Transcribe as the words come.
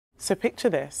So picture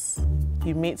this,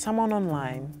 you meet someone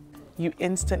online, you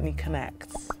instantly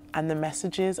connect, and the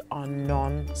messages are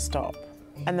non-stop.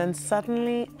 And then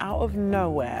suddenly, out of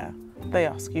nowhere, they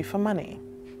ask you for money.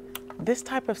 This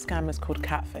type of scam is called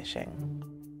catfishing.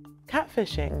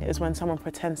 Catfishing is when someone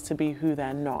pretends to be who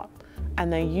they're not,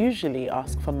 and they usually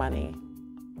ask for money.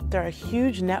 There are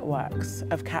huge networks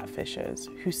of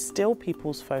catfishers who steal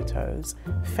people's photos,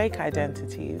 fake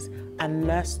identities, and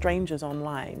lure strangers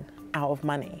online out of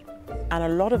money. And a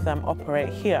lot of them operate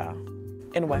here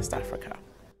in West Africa.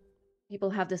 People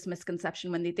have this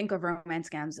misconception when they think of romance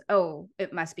scams, oh,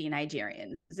 it must be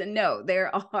Nigerians. And no,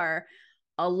 there are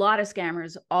a lot of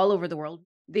scammers all over the world.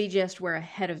 They just were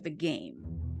ahead of the game.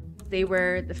 They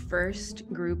were the first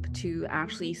group to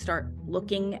actually start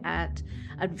looking at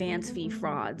advance fee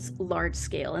frauds, large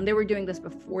scale. And they were doing this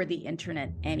before the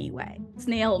internet anyway.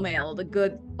 Snail mail, the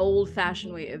good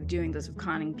old-fashioned way of doing this, of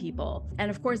conning people. And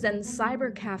of course, then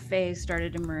cyber cafes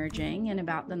started emerging in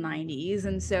about the 90s.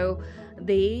 And so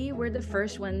they were the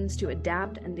first ones to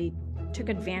adapt, and they took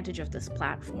advantage of this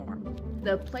platform.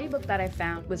 The playbook that I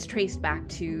found was traced back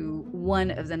to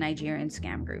one of the Nigerian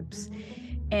scam groups.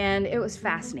 And it was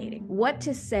fascinating. What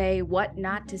to say, what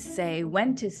not to say,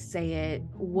 when to say it,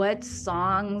 what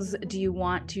songs do you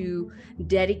want to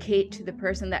dedicate to the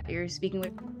person that you're speaking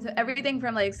with? So everything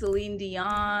from like Celine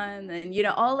Dion and, you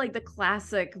know, all like the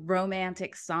classic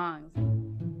romantic songs.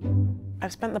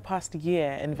 I've spent the past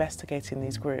year investigating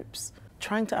these groups,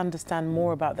 trying to understand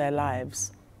more about their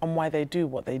lives and why they do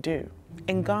what they do.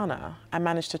 In Ghana, I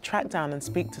managed to track down and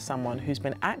speak to someone who's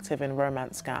been active in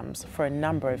romance scams for a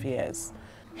number of years.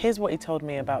 Here's what he told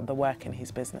me about the work in his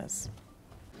business.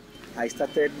 I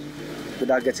started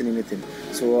without getting anything.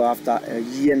 So after a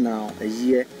year,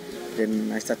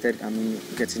 then I started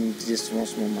getting just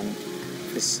small money.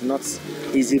 It's not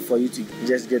easy for you to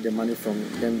just get the money from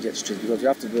them just straight, because you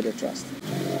have to build a trust.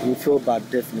 You feel bad,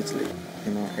 definitely.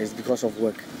 You know, it's because of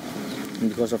work and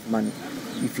because of money.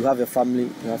 If you have a family,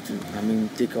 you have to,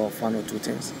 take care of one or two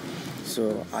things.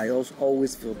 So I also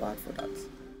always feel bad for that.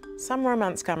 Some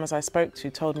romance scammers I spoke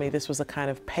to told me this was a kind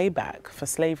of payback for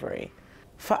slavery.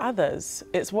 For others,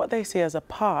 it's what they see as a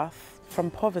path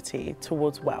from poverty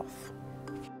towards wealth.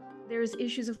 There's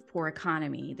issues of poor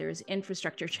economy, there's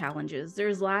infrastructure challenges,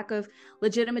 there's lack of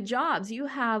legitimate jobs. You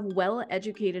have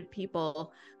well-educated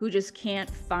people who just can't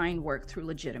find work through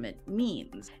legitimate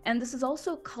means. And this is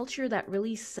also a culture that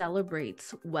really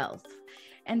celebrates wealth.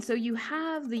 And so you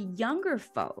have the younger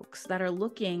folks that are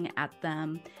looking at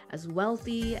them as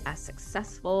wealthy, as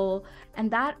successful, and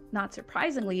that, not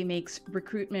surprisingly, makes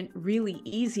recruitment really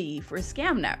easy for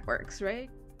scam networks, right?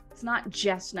 It's not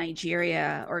just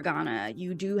Nigeria or Ghana.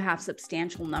 You do have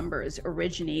substantial numbers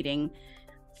originating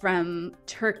from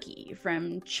Turkey,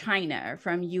 from China,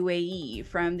 from UAE,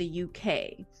 from the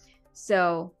UK.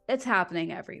 So it's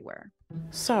happening everywhere.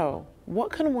 So,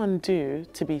 what can one do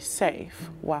to be safe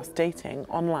whilst dating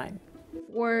online?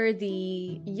 For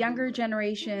the younger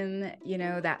generation,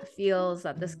 that feels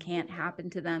that this can't happen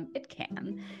to them, it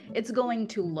can. It's going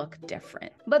to look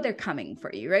different, but they're coming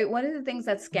for you, right? One of the things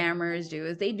that scammers do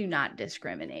is they do not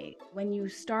discriminate. When you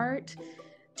start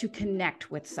to connect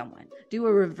with someone, do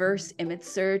a reverse image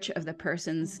search of the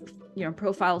person's,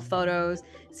 profile photos,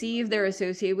 see if they're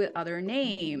associated with other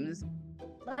names.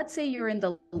 Let's say you're in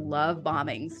the love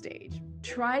bombing stage.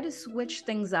 Try to switch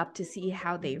things up to see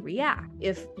how they react.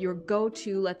 If your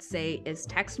go-to, let's say, is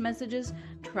text messages,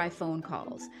 try phone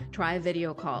calls, try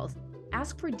video calls.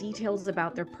 Ask for details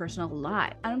about their personal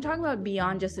life. And I'm talking about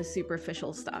beyond just the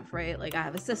superficial stuff, right? Like, I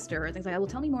have a sister or things like that. Well,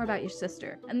 tell me more about your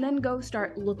sister. And then go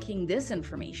start looking this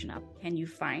information up. Can you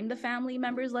find the family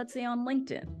members, let's say, on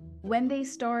LinkedIn? When they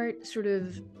start sort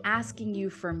of asking you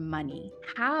for money,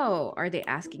 how are they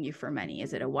asking you for money?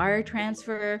 Is it a wire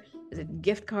transfer? Is it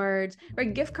gift cards?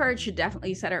 Right, gift cards should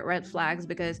definitely set out red flags,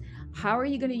 because how are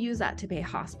you going to use that to pay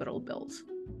hospital bills?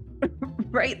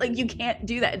 Right? Like, you can't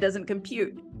do that. It doesn't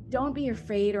compute. Don't be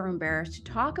afraid or embarrassed to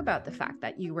talk about the fact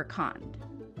that you were conned.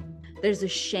 There's a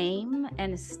shame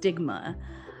and a stigma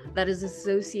that is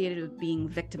associated with being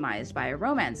victimized by a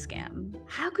romance scam.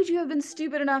 How could you have been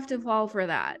stupid enough to fall for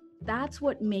that? That's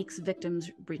what makes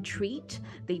victims retreat.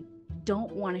 They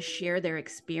don't want to share their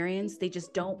experience. They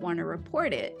just don't want to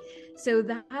report it. So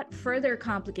that further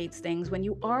complicates things when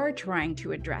you are trying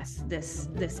to address this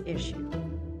issue.